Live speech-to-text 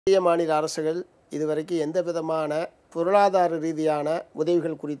மாநில அரசுகள் இதுவரைக்கும் எந்த விதமான பொருளாதார ரீதியான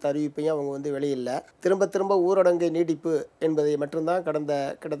உதவிகள் குறித்த அறிவிப்பையும் அவங்க வெளியில்ல. திரும்ப திரும்ப ஊரடங்கை நீடிப்பு என்பதை மட்டும்தான் கடந்த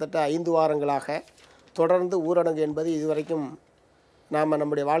கிட்டத்தட்ட 5 வாரங்களாக தொடர்ந்து ஊரடங்கு என்பது இதுவரைக்கும் நாம்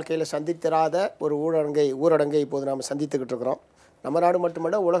நம்முடைய வாழ்க்கையில் சந்தித்திராத ஒரு ஊரடங்கை இப்போது நாம் சந்தித்துக்கிட்டு இருக்கிறோம். நம்ம நாடு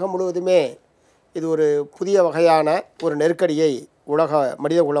மட்டுமல்ல, உலகம் முழுவதுமே இது ஒரு புதிய வகையான ஒரு நெருக்கடியை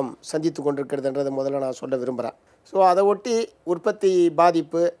மனிதகுலம் சந்தித்து கொண்டிருக்கிறதுன்றதை முதல்ல நான் சொல்ல விரும்புகிறேன். ஸோ அதை ஒட்டி உற்பத்தி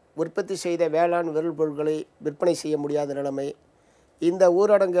பாதிப்பு, உற்பத்தி செய்த வேளாண் பொருட்களை விற்பனை செய்ய முடியாத நிலைமை, இந்த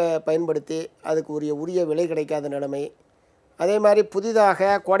ஊரடங்கை பயன்படுத்தி அதுக்கு உரிய விலை கிடைக்காத நிலைமை, அதே மாதிரி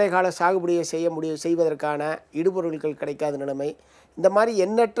புதிதாக கோடைகால சாகுபடியை செய்வதற்கான இடுபொருட்கள் கிடைக்காத நிலைமை, இந்த மாதிரி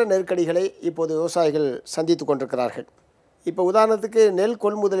எண்ணற்ற நெருக்கடிகளை இப்போது விவசாயிகள் சந்தித்து கொண்டிருக்கிறார்கள். இப்போ உதாரணத்துக்கு நெல்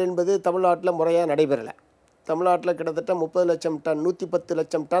கொள்முதல் என்பது தமிழ்நாட்டில் முறையாக நடைபெறலை. தமிழ்நாட்டில் கிட்டத்தட்ட 30 லட்சம் டன் 110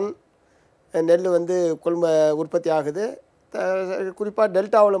 லட்சம் டன் நெல் உற்பத்தி ஆகுது. குறிப்பாக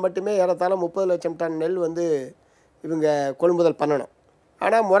டெல்டாவில் மட்டுமே ஏறத்தாழ 30 லட்சம் டன் நெல் இவங்க கொள்முதல் பண்ணணும்.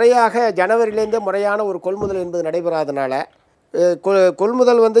 ஆனால் முறையாக ஜனவரியிலேருந்தே முறையான ஒரு கொள்முதல் என்பது நடைபெறாதனால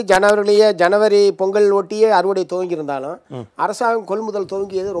கொள்முதல் ஜனவரி பொங்கல் ஒட்டியே அறுவடை துவங்கியிருந்தாலும் அரசாங்கம் கொள்முதல்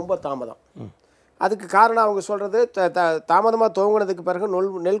துவங்கியது ரொம்ப தாமதம். அதுக்கு காரணம் அவங்க சொல்கிறது, தாமதமாக துவங்கினதுக்கு பிறகு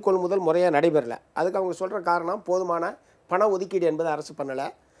நெல் கொள்முதல் முறையாக நடைபெறலை. அதுக்கு அவங்க சொல்கிற காரணம் போதுமான பண ஒதுக்கீடு என்பது அரசு பண்ணலை,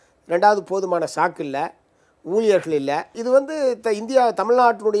 ரெண்டாவது போதுமான சாக்கு இல்லை, ஊழியர்கள் இல்லை. இது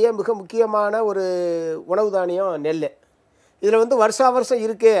தமிழ்நாட்டினுடைய மிக முக்கியமான ஒரு உணவு தானியம் நெல். இதில் வருஷா வருஷம்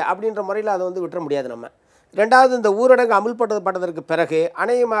இருக்குது அப்படின்ற முறையில் அதை விட்டுற முடியாது நம்ம. ரெண்டாவது, இந்த ஊரடங்கு அமுல்படுத்தப்பட்டதற்கு பிறகு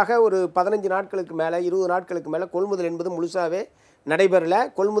அநேகமாக ஒரு 15 நாட்களுக்கு மேலே 20 நாட்களுக்கு மேலே கொள்முதல் என்பது முழுசாகவே நடைபெறலை.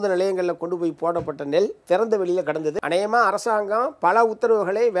 கொள்முதல் நிலையங்களில் கொண்டு போய் போடப்பட்ட நெல் திறந்த வெளியில் கடந்தது. அநேகமாக அரசாங்கம் பல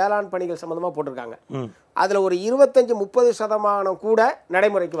உத்தரவுகளை வேளாண் பணிகள் சம்மந்தமாக போட்டிருக்காங்க. அதில் ஒரு 25-30% கூட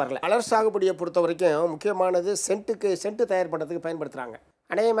நடைமுறைக்கு வரல. மலர் சாகுபடியை பொறுத்த வரைக்கும் முக்கியமானது சென்ட்டு தயார் பண்ணுறதுக்கு பயன்படுத்துகிறாங்க.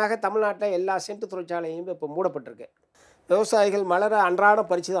 அநேகமாக தமிழ்நாட்டில் எல்லா சென்ட்டு தொழிற்சாலையும் இப்போ மூடப்பட்டிருக்கு. விவசாயிகள் மலரை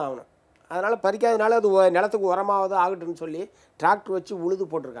அன்றாடம் பறித்து தான் ஆகணும். அதனால் பறிக்காதனால அது நிலத்துக்கு உரமாவது ஆகட்டும்னு சொல்லி டிராக்டர் வச்சு உழுது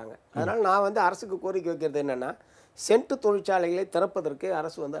போட்டிருக்காங்க. அதனால் நான் அரசுக்கு கோரிக்கை வைக்கிறது என்னென்னா, சென்ட்டு தொழிற்சாலைகளை திறப்பதற்கு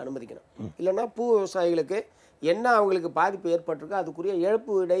அரசு அனுமதிக்கணும். இல்லைன்னா பூ விவசாயிகளுக்கு என்ன அவங்களுக்கு பாதிப்பு ஏற்பட்டிருக்கோ அதுக்குரிய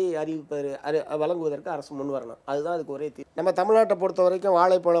இழப்பு இடை வழங்குவதற்கு அரசு முன் வரணும். அதுதான் அதுக்கு ஒரே தீர்வு. நம்ம தமிழ்நாட்டை பொறுத்த வரைக்கும்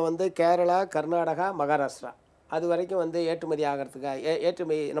வாழைப்பழம் கேரளா, கர்நாடகா, மகாராஷ்டிரா அது வரைக்கும் ஏற்றுமதி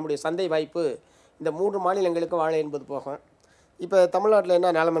ஆகிறதுக்கு நம்முடைய சந்தை வாய்ப்பு இந்த 3 மாநிலங்களுக்கு வாழை என்பது போகும். இப்போ தமிழ்நாட்டில்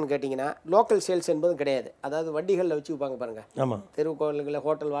என்ன நிலமன்னு கேட்டிங்கன்னா, லோக்கல் சேல்ஸ் என்பதும் கிடையாது. அதாவது வண்டிகளில் வச்சு விற்பாங்க பாருங்கள். ஆமாம், தெருக்கோவில்களில்,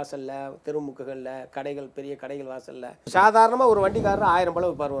 ஹோட்டல் வாசலில், தெருமுக்குகளில், கடைகள், பெரிய கடைகள் வாசலில் சாதாரணமாக ஒரு வண்டிக்காரர் 1000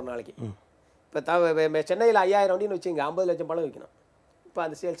 பழம் விற்பார் ஒரு நாளைக்கு. இப்போ சென்னையில் 5000 வண்டின்னு வச்சுங்க, 50 லட்சம் பழம் விற்கணும். இப்போ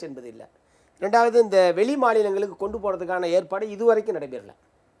அந்த சேல்ஸ் என்பது இல்லை. ரெண்டாவது, இந்த வெளி மாநிலங்களுக்கு கொண்டு போகிறதுக்கான ஏற்பாடு இதுவரைக்கும் நடைபெறலை.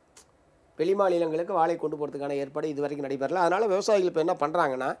 வெளி மாநிலங்களுக்கு வாழை கொண்டு போகிறதுக்கான ஏற்பாடு இதுவரைக்கும் நடைபெறலை. அதனால் விவசாயிகள் இப்போ என்ன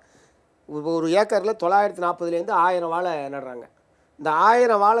பண்ணுறாங்கன்னா, ஒரு ஏக்கரில் 940லேருந்து 1000 வாழை நடுறாங்க. இந்த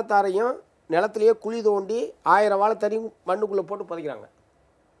 1000 வாழைத்தாரையும் நிலத்துலேயே குழி தோண்டி 1000 வாழைத்தாரையும் மண்ணுக்குள்ளே போட்டு புதைக்கிறாங்க.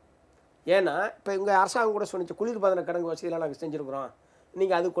 ஏன்னா இப்போ இங்கே அரசாங்கம் கூட சொன்னிச்சு, குளிர்பதன கிடங்கு வசதியெல்லாம் நாங்கள் செஞ்சுருக்குறோம்,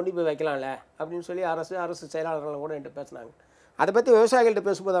 நீங்கள் அது கொண்டு போய் வைக்கலாம்ல அப்படின்னு சொல்லி அரசு செயலாளர்கள் கூட என்கிட்ட பேசினாங்க. அதை பற்றி விவசாயிகள்கிட்ட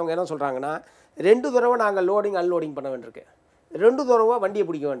பேசும்போது அவங்க என்ன சொல்கிறாங்கன்னா, 2 தடவை நாங்கள் லோடிங் அன்லோடிங் பண்ண வேண்டியிருக்கு, 2 தடவை வண்டியை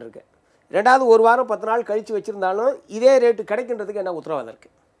பிடிக்க வேண்டியிருக்கு, ரெண்டாவது 1 வாரம் 10 நாள் கழித்து வச்சுருந்தாலும் இதே ரேட்டு கிடைக்கின்றதுக்கு என்ன உத்தரவாதம்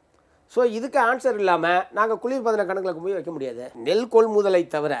இருக்குது? ஸோ இதுக்கு ஆன்சர் இல்லாமல் நாங்கள் குளிர்பதன கணக்கில் போய் வைக்க முடியாது. நெல் கொள்முதலை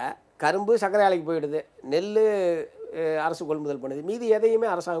தவிர கரும்பு, சர்க்கரை ஆலைக்கு போயிடுது, நெல் அரசு கொள்முதல் பண்ணுது, மீதி எதையுமே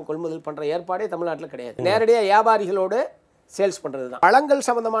அரசாங்கம் கொள்முதல் பண்ணுற ஏற்பாடே தமிழ்நாட்டில் கிடையாது. நேரடியாக வியாபாரிகளோடு சேல்ஸ் பண்ணுறது தான். பழங்கள்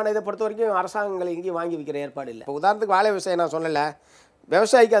சம்மந்தமான இதை பொறுத்த வரைக்கும் அரசாங்கங்கள் எங்கேயும் வாங்கி விற்கிற ஏற்பாடு இல்லை. இப்போ உதாரணத்துக்கு வாழை விவசாயம் நான் சொல்லலை,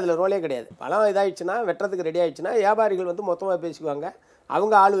 விவசாயிக்கு அதில் ரோலே கிடையாது. பழம் இதாகிடுச்சுன்னா, வெட்டுறதுக்கு ரெடி ஆகிடுச்சுன்னா வியாபாரிகள் மொத்தமாக பேசிக்குவாங்க,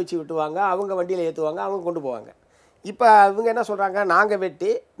 அவங்க ஆள் வச்சு விட்டுவாங்க, அவங்க வண்டியில் ஏற்றுவாங்க, அவங்க கொண்டு போவாங்க. இப்போ இவங்க என்ன சொல்கிறாங்க, நாங்கள் வெட்டி,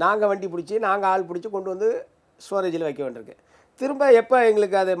 நாங்கள் வண்டி பிடிச்சி, நாங்கள் ஆள் பிடிச்சி கொண்டு ஸ்டோரேஜில் வைக்க வேண்டியிருக்கு. திரும்ப எப்போ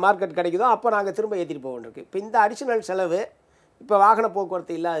எங்களுக்கு அது மார்க்கெட் கிடைக்குதோ அப்போ நாங்கள் திரும்ப ஏற்றிட்டு போக வேண்டியிருக்கு. இப்போ இந்த அடிஷ்னல் செலவு, இப்போ வாகன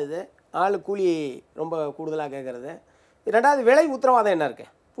போக்குவரத்து இல்லாதது, ஆள் கூலி ரொம்ப கூடுதலாக கேட்குறது, ரெண்டாவது விலை உத்தரவாதம் என்ன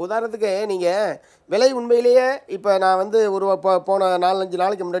இருக்குது? உதாரணத்துக்கு நீங்கள் விலை உண்மையிலேயே இப்போ நான் ஒரு போன 4-5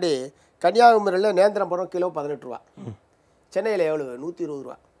 நாளைக்கு முன்னாடி கன்னியாகுமரியில் நேந்திரம் பழம் கிலோ 18 ரூபா, சென்னையில் எவ்வளவு 120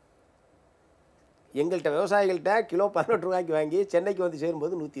 ரூபா. எங்கள்கிட்ட விவசாயிகள்கிட்ட கிலோ 18 ரூபாய்க்கு வாங்கி சென்னைக்கு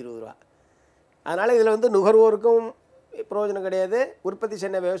சேரும்போது 120 ரூபா. அதனால் இதில் நுகர்வோருக்கும் பிரயோஜனம் கிடையாது, உற்பத்தி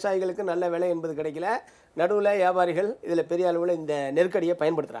சென்னை விவசாயிகளுக்கு நல்ல விலை என்பது கிடைக்கல, நடுவில் வியாபாரிகள் இதில் பெரிய அளவில் இந்த நெருக்கடியை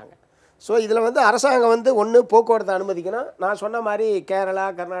பயன்படுத்துகிறாங்க. ஸோ இதில் அரசாங்கம் ஒன்று போக்குவரத்தை அனுமதிக்கணும். நான் சொன்ன மாதிரி கேரளா,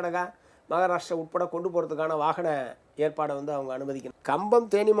 கர்நாடகா, மகாராஷ்டிரா உட்பட கொண்டு போகிறதுக்கான வாகன ஏற்பாடை அவங்க அனுமதிக்கணும்.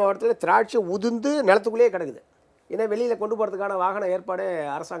 கம்பம், தேனி மாவட்டத்தில் திராட்சை உதிர்ந்து நிலத்துக்குள்ளேயே கிடக்குது. ஏன்னா வெளியில் கொண்டு போகிறதுக்கான வாகன ஏற்பாடு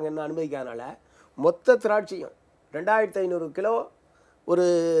அரசாங்கம் என்ன அனுமதிக்காதனால மொத்த திராட்சையும் 2500 கிலோ ஒரு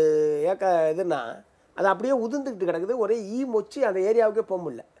இதுன்னா அது அப்படியே உதிர்ந்துக்கிட்டு கிடக்குது. ஒரே மொச்சி அந்த ஏரியாவுக்கே போக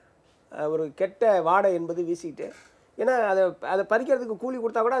முடியல. ஒரு கெட்ட வாடை என்பது வீசிக்கிட்டு, ஏன்னா அதை பறிக்கிறதுக்கு கூலி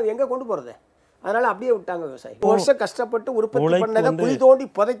கொடுத்தா கூட அது எங்கே கொண்டு போகிறது? அதனால் அப்படியே விட்டாங்க விவசாயி. ஒரு வருஷம் கஷ்டப்பட்டு உற்பத்தி பண்ணதை குழி தோண்டி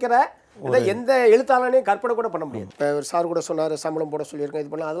புதைக்கிற எந்த எழுத்தாளனையும் கற்பனை கூட பண்ண முடியாது. இப்போ ஒரு சார் கூட சொன்னார், சம்பளம் போட சொல்லியிருக்கேன்,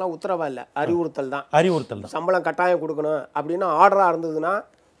 இது பண்ணலாம், அதெல்லாம் உத்தரவா இல்லை, அறிவுறுத்தல் தான். சம்பளம் கட்டாயம் கொடுக்கணும் அப்படின்னு ஆர்டராக இருந்ததுன்னா,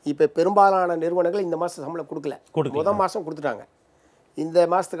 இப்போ பெரும்பாலான நிறுவனங்கள் இந்த மாதம் சம்பளம் கொடுக்கல. முதல் மாதம் கொடுத்துட்டாங்க, இந்த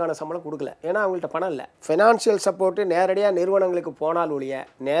மாதத்துக்கான சம்பளம் கொடுக்கல. ஏன்னா அவங்கள்ட்ட பணம் இல்லை. ஃபைனான்சியல் சப்போர்ட்டு நேரடியாக நிறுவனங்களுக்கு போனால் ஒழிய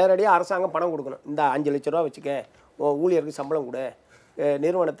நேரடியாக அரசாங்கம் பணம் கொடுக்கணும். இந்த 5 லட்ச ரூபா வச்சுக்க, ஊழியருக்கு சம்பளம் கொடு,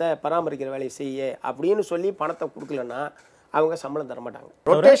 நிறுவனத்தை பராமரிக்கிற வேலையை செய்ய அப்படின்னு சொல்லி பணத்தை கொடுக்கலன்னா அவங்க சம்பளம் தர மாட்டாங்க.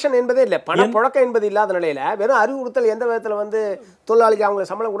 ரொட்டேஷன் என்பதே இல்லை, பண புழக்கம் என்பது இல்லாத நிலையில் வெறும் அறிவுறுத்தல் எந்த விதத்தில் தொழிலாளிக்கு அவங்க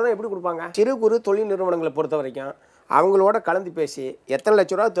சம்பளம் கொடுத்தா எப்படி கொடுப்பாங்க? சிறு குறு தொழில் நிறுவனங்களை பொறுத்த வரைக்கும் அவங்களோட கலந்து பேசி எத்தனை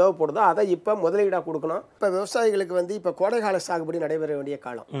லட்ச ரூபா தேவைப்படுதோ அதை இப்போ முதலீடாக கொடுக்கணும். இப்போ விவசாயிகளுக்கு இப்போ கோடைகால சாகுபடி நடைபெற வேண்டிய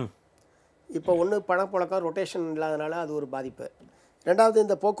காலம். இப்போ ஒன்று பணப்புழக்கம் ரொட்டேஷன் இல்லாதனால அது ஒரு பாதிப்பு. ரெண்டாவது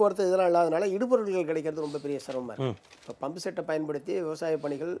இந்த போக்குவரத்து இதெல்லாம் இல்லாதனால இடுபொருள்கள் கிடைக்கிறது ரொம்ப பெரிய சிரமமாக இருக்குது. இப்போ பம்பு செட்டை பயன்படுத்தி விவசாய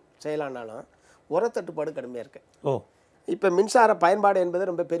பணிகள் செய்யலான்னாலும் உரத்தட்டுப்பாடு கடுமையாக இருக்குது. இப்போ மின்சார பயன்பாடு என்பது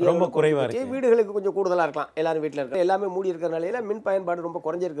ரொம்ப பெரிய குறைவாக இருக்குது. வீடுகளுக்கு கொஞ்சம் கூடுதலாக இருக்கலாம், எல்லாரும் வீட்டில் இருக்க எல்லாமே மூடி இருக்கிற நிலையில் மின் பயன்பாடு ரொம்ப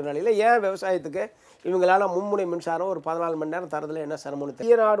குறைஞ்சிருக்கிற நிலையில் ஏன் விவசாயத்துக்கு இவங்களால மும்முனை மின்சாரம் ஒரு 14 மணி நேரம் தரதுல என்ன சிரமம்னு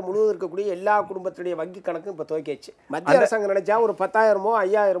தெரிய நாடு முழுவதும் இருக்கக்கூடிய எல்லா குடும்பத்துடைய வங்கி கணக்கும் இப்போ துவக்கிச்சு. மத்திய அரசாங்கம் நினைச்சா ஒரு 10,000மோ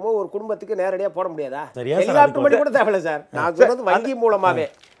 5,000மோ ஒரு குடும்பத்துக்கு நேரடியாக போட முடியாதா? ஹெலிகாப்டர் மட்டும் கூட தேவையில்லை சார். நான் சொல்றது வங்கி மூலமாகவே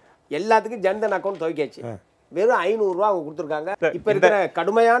எல்லாத்துக்கும் ஜன்தன் அக்கௌண்ட் துவக்கியாச்சு. வெறும் 500 ரூபா அவங்க கொடுத்துருக்காங்க. இப்போ இருக்கிற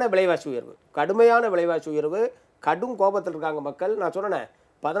கடுமையான விலைவாசி உயர்வு கடும் கோபத்தில் இருக்காங்க மக்கள். நான் சொன்னேன்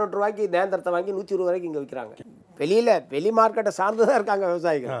 18 ரூபாய்க்கு நேந்திரத்தை வாங்கி 120 ரூபாய்க்கு இங்கே விற்கிறாங்க. வெளி மார்க்கெட்டை சார்ந்து தான் இருக்காங்க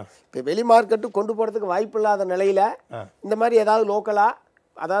விவசாயிகள். இப்போ வெளி மார்க்கெட்டு கொண்டு போகிறதுக்கு வாய்ப்பு இல்லாத நிலையில் இந்த மாதிரி ஏதாவது லோக்கலாக,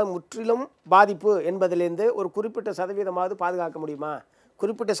 அதாவது முற்றிலும் பாதிப்பு என்பதிலேருந்து ஒரு குறிப்பிட்ட சதவீதமாவது பாதுகாக்க முடியுமா,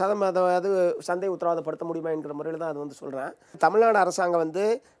 குறிப்பிட்ட சதவீதமாவது சந்தை உத்தரவாதப்படுத்த முடியுமா என்கிற முறையில் தான் அது சொல்கிறேன். தமிழ்நாடு அரசாங்கம்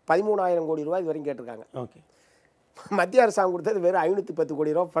 13,000 கோடி ரூபாய் இது வரைக்கும் கேட்டிருக்காங்க. மத்திய அரசாங்கம் கொடுத்தது வெறும் 510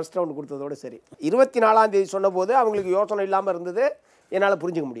 கோடி ரூபா ஃபர்ஸ்ட் ரவுண்ட் கொடுத்ததோடு சரி. 24ஆம் தேதி சொன்னபோது அவங்களுக்கு யோசனை இல்லாமல் இருந்தது, என்னால்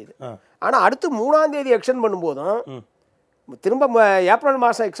புரிஞ்சுக்க முடியுது. ஆனால் அடுத்து 3ஆம் தேதி எக்ஸ்டெண்ட் பண்ணும்போதும், திரும்ப ஏப்ரல்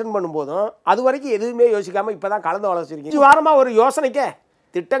மாதம் எக்ஸ்டெண்ட் பண்ணும்போதும் அது வரைக்கும் எதுவுமே யோசிக்காமல் இப்போ தான் கலந்து ஆலோசிச்சிருக்கீங்க. 5 வாரமாக ஒரு யோசனைக்கே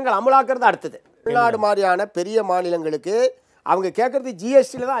திட்டங்கள் அமலாக்குறது அடுத்தது. தமிழ்நாடு மாதிரியான பெரிய மாநிலங்களுக்கு அவங்க கேட்கறது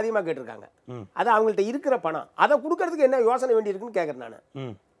ஜிஎஸ்டியில் தான் அதிகமாக கேட்டிருக்காங்க. அது அவங்கள்ட்ட இருக்கிற பணம், அதை கொடுக்கறதுக்கு என்ன யோசனை வேண்டி இருக்குன்னு கேட்குறேன்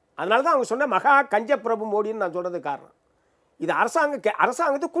நான். அதனால தான் அவங்க சொன்ன மகா கஞ்ச பிரபு மோடின்னு நான் சொல்கிறது காரணம். இது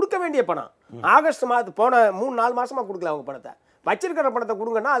அரசாங்கத்துக்கு கொடுக்க வேண்டிய பணம். ஆகஸ்ட் மாதத்து போன 3-4 மாதமாக கொடுக்கல அவங்க பணத்தை. வச்சிருக்கிற பணத்தை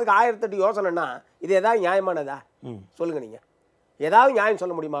கொடுங்கன்னா அதுக்கு 1008 யோசனைன்னா இது ஏதாவது நியாயமானதா? சொல்லுங்கள் நீங்கள். ஏதாவது நியாயம்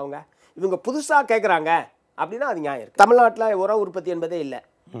சொல்ல முடியுமா? அவங்க இவங்க புதுசாக கேட்குறாங்க அப்படின்னா அது நியாயம் இருக்குது. தமிழ்நாட்டில் உர உற்பத்தி என்பதே இல்லை.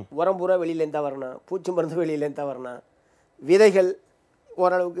 உரம் பூரா வெளியிலேருந்து தான் வரணும், பூச்சி மருந்து வெளியிலேருந்து தான் வரணும், விதைகள்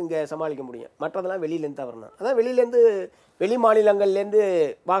ஓரளவுக்கு இங்கே சமாளிக்க முடியும், மற்றதெல்லாம் வெளியிலேருந்து தான் வரணும். அதான் வெளி மாநிலங்கள்லேருந்து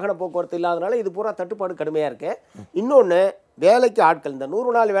வாகன போக்குவரத்து இல்லாதனால இது பூரா தட்டுப்பாடு கடுமையாக இருக்குது. இன்னொன்று, வேலைக்கு ஆட்கள், இந்த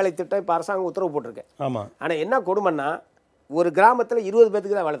 100 நாள் வேலை திட்டம் இப்போ அரசாங்கம் உத்தரவு போட்டிருக்கு. ஆனால் என்ன கொடுமைன்னா, ஒரு கிராமத்தில் 20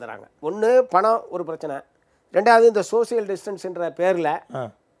 பேருக்கு தான் வேலை தராங்க. ஒன்று பணம் ஒரு பிரச்சனை, ரெண்டாவது இந்த சோசியல் டிஸ்டன்ஸ் என்ற பேரில்,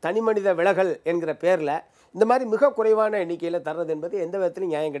 தனி மனித விலகல் என்கிற பேரில் இந்த மாதிரி மிக குறைவான எண்ணிக்கையில் தர்றது என்பது எந்த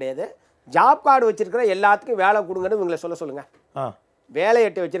விதத்துலையும் நியாயம் கிடையாது. ஜாப் கார்டு வச்சிருக்கிற எல்லாத்துக்கும் வேலை கொடுங்கன்னு இவங்களை சொல்லுங்கள். வேலை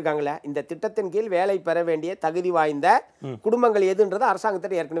எட்டு வச்சிருக்காங்களே, இந்த திட்டத்தின் கீழ் வேலை பெற வேண்டிய தகுதி வாய்ந்த குடும்பங்கள் எதுன்றது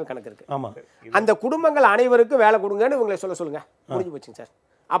அரசாங்கத்திட்ட ஏற்கனவே கணக்கு இருக்கு. அந்த குடும்பங்கள் அனைவருக்கும் வேலை கொடுங்கன்னு இவங்களை சொல்லுங்க. முடிஞ்சு போச்சுங்க சார்.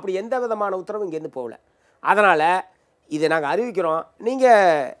 அப்படி எந்த விதமான உத்தரவும் இங்கேருந்து போகல. அதனால இதை நாங்கள் அறிவிக்கிறோம்,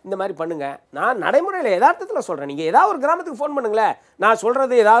 நீங்கள் இந்த மாதிரி பண்ணுங்க. நான் நடைமுறையில் யதார்த்தத்தில் சொல்கிறேன். நீங்கள் ஏதாவது ஒரு கிராமத்துக்கு ஃபோன் பண்ணுங்களேன். நான்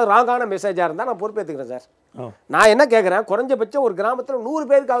சொல்கிறது ஏதாவது ராங்கான மெசேஜாக இருந்தால் நான் பொறுப்பேற்றுக்கிறேன் சார். நான் என்ன கேட்குறேன், குறைஞ்சபட்சம் ஒரு கிராமத்தில் 100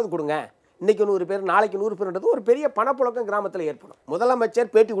 பேருக்காவது கொடுங்க. இன்றைக்கி 100 பேர், நாளைக்கு 100 பேர்ன்றது ஒரு பெரிய பணப்புழக்கம் கிராமத்தில் ஏற்படும்.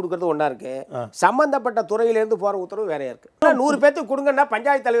 முதலமைச்சர் பேட்டி கொடுக்கறது ஒன்றா இருக்குது, சம்மந்தப்பட்ட துறையிலேருந்து போகிற உத்தரவு வேறையாக இருக்குது. 100 பேர்த்துக்கு கொடுங்கன்னா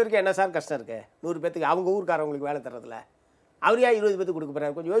பஞ்சாயத்து தலைவருக்கு என்ன சார் கஷ்டம் இருக்குது? 100 பேர்த்துக்கு அவங்க ஊருக்காரவங்களுக்கு வேலை தர்றதில்ல. அவர் ஏன் 20 பேர்த்துக்கு கொடுக்க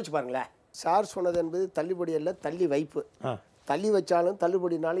போகிறாரு? கொஞ்சம் யோசிச்சு பாருங்களேன். சார் சொன்னது என்பது தள்ளுபடி அல்ல, தள்ளி வைப்பு. தள்ளி வச்சாலும்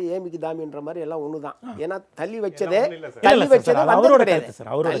தள்ளுபடினாலும் ஏமிக்கு தாமின்ற மாதிரி எல்லாம் ஒன்று தான். ஏன்னா தள்ளி வச்சது கிடையாது.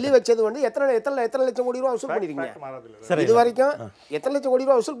 தள்ளி வச்சது வந்து எத்தனை லட்சம் கோடி ரூபா வசூல் பண்ணிருக்கீங்க இது வரைக்கும்? எத்தனை லட்சம் கோடி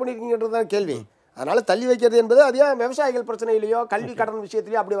ரூபா வசூல் பண்ணிருக்கீங்கன்றது தான் கேள்வி. அதனால தள்ளி வைக்கிறது என்பது அதே விவசாயிகள் பிரச்சனையிலையோ கல்வி கடன்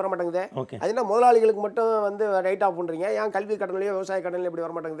விஷயத்திலையோ அப்படி வர மாட்டேங்குது. அது என்ன முதலாளிகளுக்கு மட்டும் வந்து ரைட் ஆஃப் பண்ணுறீங்க, ஏன் கல்வி கடன்லையோ விவசாய கடன்லையோ இப்படி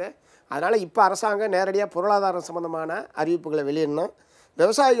வர மாட்டேங்குது? அதனால இப்போ அரசாங்கம் நேரடியாக பொருளாதாரம் சம்பந்தமான அறிவிப்புகளை வெளியிடணும்.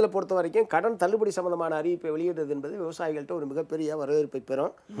 விவசாயிகளை பொறுத்த வரைக்கும் கடன் தள்ளுபடி சம்பந்தமான அறிவிப்பை வெளியிடுறது என்பது விவசாயிகள்கிட்ட ஒரு மிகப்பெரிய வரவேற்பை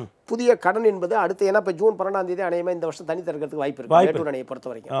பெறும். புதிய கடன் என்பது அடுத்து, ஏன்னா இப்போ ஜூன் 12ஆம் தேதி அணையமாக இந்த வருஷம் தனி திறக்கிறதுக்கு வாய்ப்பு இருக்குது மேட்டூர் அணையை பொறுத்த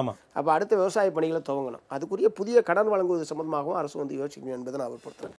வரைக்கும். அப்போ அடுத்த விவசாய பணிகளை துவங்கணும். அதுக்குரிய புதிய கடன் வழங்குவது சம்பந்தமாகவும் அரசு வந்து யோசிக்கணும் என்பதை நான் பொறுத்தவரை